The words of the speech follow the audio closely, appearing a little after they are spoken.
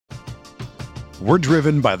We're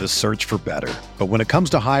driven by the search for better. But when it comes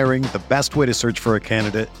to hiring, the best way to search for a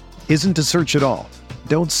candidate isn't to search at all.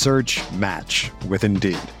 Don't search, match with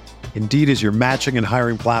Indeed. Indeed is your matching and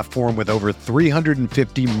hiring platform with over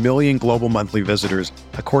 350 million global monthly visitors,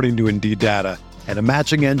 according to Indeed data, and a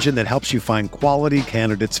matching engine that helps you find quality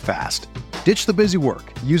candidates fast. Ditch the busy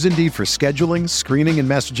work. Use Indeed for scheduling, screening, and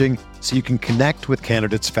messaging so you can connect with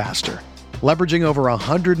candidates faster. Leveraging over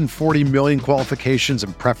 140 million qualifications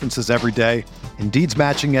and preferences every day, Indeed's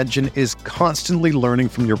matching engine is constantly learning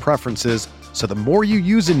from your preferences, so the more you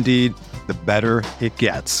use Indeed, the better it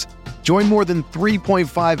gets. Join more than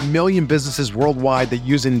 3.5 million businesses worldwide that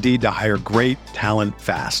use Indeed to hire great talent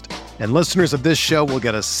fast. And listeners of this show will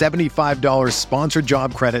get a $75 sponsored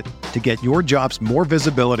job credit to get your jobs more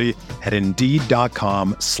visibility at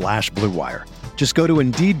Indeed.com/Blue Wire. Just go to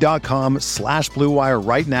Indeed.com/Blue Wire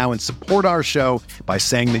right now and support our show by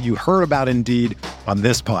saying that you heard about Indeed on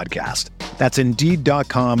this podcast. That's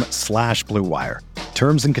Indeed.com/Blue Wire.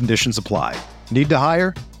 Terms and conditions apply. Need to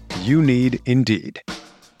hire? You need Indeed.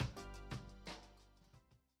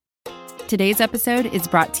 Today's episode is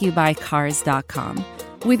brought to you by Cars.com.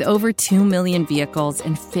 With over 2 million vehicles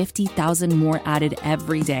and 50,000 more added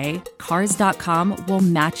every day, Cars.com will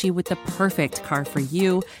match you with the perfect car for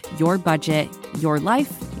you, your budget, your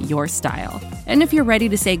life, your style. And if you're ready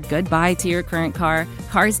to say goodbye to your current car,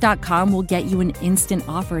 Cars.com will get you an instant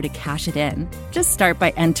offer to cash it in. Just start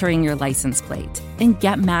by entering your license plate and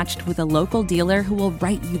get matched with a local dealer who will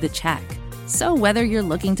write you the check. So whether you're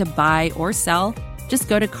looking to buy or sell, just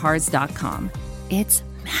go to Cars.com. It's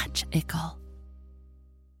magical.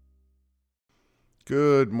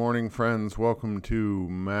 Good morning, friends. Welcome to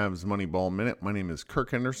Mavs Moneyball Minute. My name is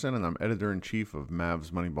Kirk Henderson, and I'm editor-in-chief of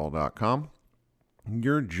MavsMoneyball.com.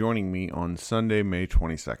 You're joining me on Sunday, May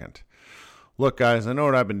 22nd. Look, guys, I know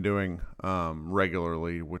what I've been doing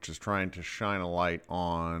regularly, which is trying to shine a light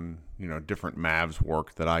on, different Mavs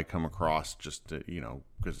work that I come across just to,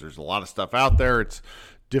 because there's a lot of stuff out there. It's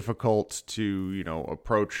difficult to,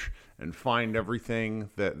 approach and find everything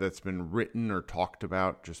that's been written or talked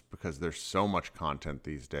about just because there's so much content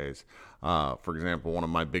these days. For example, one of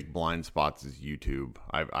my big blind spots is YouTube.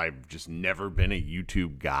 I've just never been a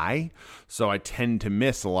YouTube guy, so I tend to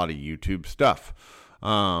miss a lot of YouTube stuff.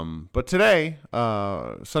 But today,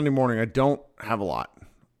 Sunday morning, I don't have a lot.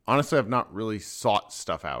 Honestly, I've not really sought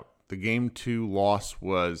stuff out. The Game 2 loss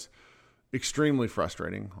was extremely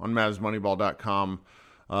frustrating. On MavsMoneyball.com,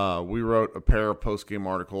 we wrote a pair of post-game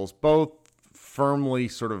articles, both firmly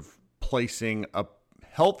sort of placing a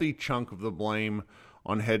healthy chunk of the blame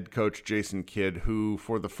on head coach Jason Kidd, who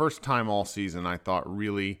for the first time all season I thought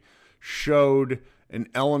really showed an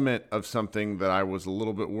element of something that I was a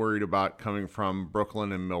little bit worried about coming from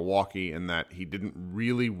Brooklyn and Milwaukee, in that he didn't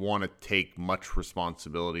really want to take much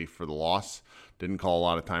responsibility for the loss. Didn't call a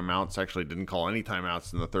lot of timeouts. Actually didn't call any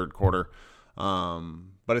timeouts in the third quarter.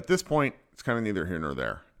 But at this point, it's kind of neither here nor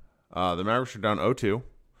there. The Mavericks are down 0-2.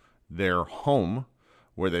 They're home,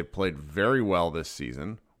 where they've played very well this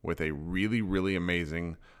season with a really, really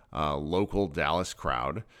amazing local Dallas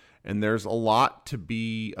crowd. And there's a lot to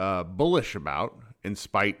be bullish about, in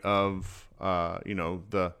spite of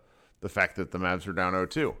the fact that the Mavs are down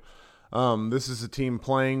 0-2. This is a team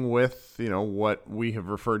playing with what we have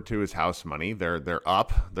referred to as house money. They're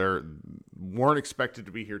up. They weren't expected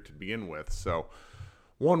to be here to begin with, so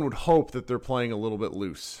one would hope that they're playing a little bit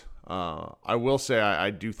loose. I will say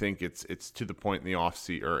I do think it's to the point in the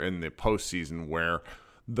offseason or in the postseason where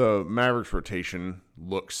the Mavericks rotation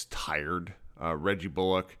looks tired. Reggie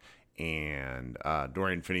Bullock and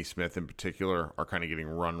Dorian Finney-Smith in particular are kind of getting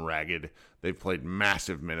run ragged. They've played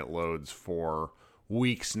massive minute loads for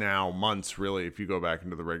weeks now, months really, if you go back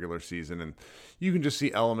into the regular season, and you can just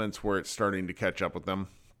see elements where it's starting to catch up with them.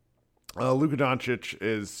 Luka Doncic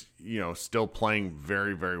is, still playing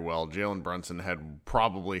very, very well. Jalen Brunson had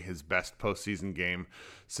probably his best postseason game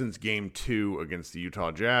since Game 2 against the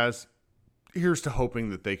Utah Jazz. Here's to hoping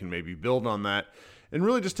that they can maybe build on that and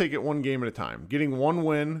really just take it one game at a time. Getting one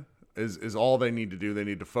win is all they need to do. They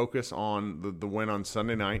need to focus on the win on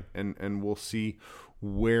Sunday night, and we'll see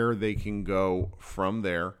where they can go from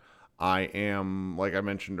there. I am, like I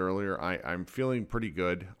mentioned earlier, I'm feeling pretty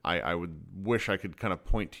good. I would wish I could kind of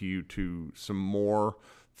point to you to some more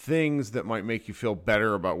things that might make you feel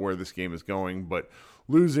better about where this game is going, but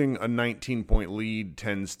losing a 19-point lead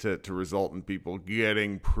tends to result in people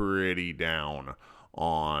getting pretty down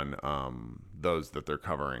on those that they're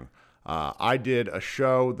covering. I did a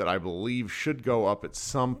show that I believe should go up at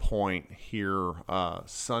some point here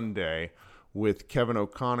Sunday with Kevin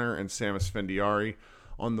O'Connor and Sam Esfandiari.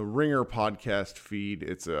 on the Ringer podcast feed.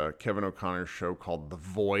 It's a Kevin O'Connor show called The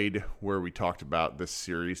Void, where we talked about this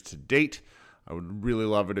series to date. I would really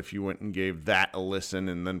love it if you went and gave that a listen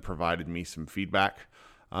and then provided me some feedback.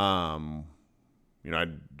 I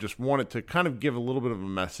just wanted to kind of give a little bit of a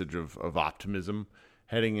message of optimism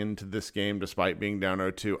heading into this game, despite being down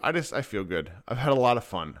 0-2. I feel good. I've had a lot of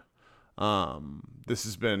fun. This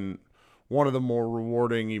has been one of the more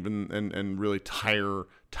rewarding, and really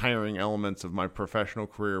tiring elements of my professional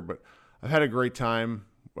career. But I've had a great time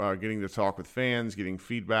getting to talk with fans, getting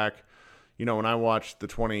feedback. When I watched the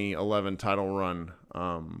 2011 title run,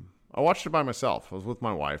 I watched it by myself. I was with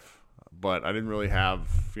my wife, but I didn't really have,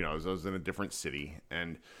 I was in a different city,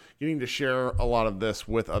 and getting to share a lot of this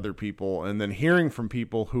with other people, and then hearing from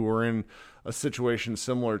people who are in a situation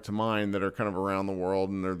similar to mine that are kind of around the world,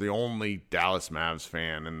 and they're the only Dallas Mavs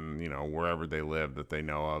fan, and wherever they live that they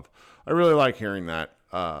know of. I really like hearing that.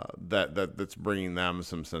 That's bringing them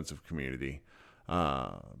some sense of community.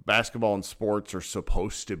 Basketball and sports are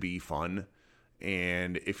supposed to be fun,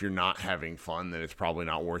 and if you're not having fun, then it's probably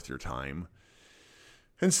not worth your time.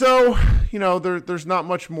 And so, there's not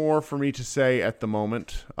much more for me to say at the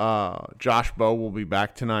moment. Josh Bowe will be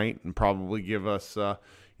back tonight and probably give us,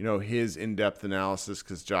 his in-depth analysis,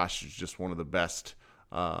 because Josh is just one of the best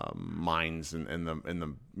minds in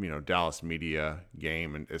the Dallas media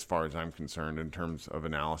game, and as far as I'm concerned, in terms of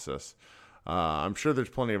analysis. I'm sure there's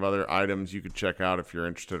plenty of other items you could check out if you're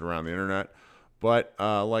interested around the internet. But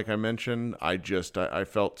like I mentioned, I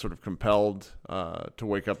felt sort of compelled to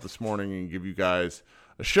wake up this morning and give you guys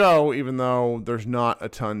a show, even though there's not a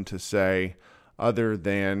ton to say other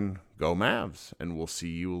than go Mavs. And we'll see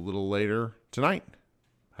you a little later tonight.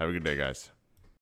 Have a good day, guys.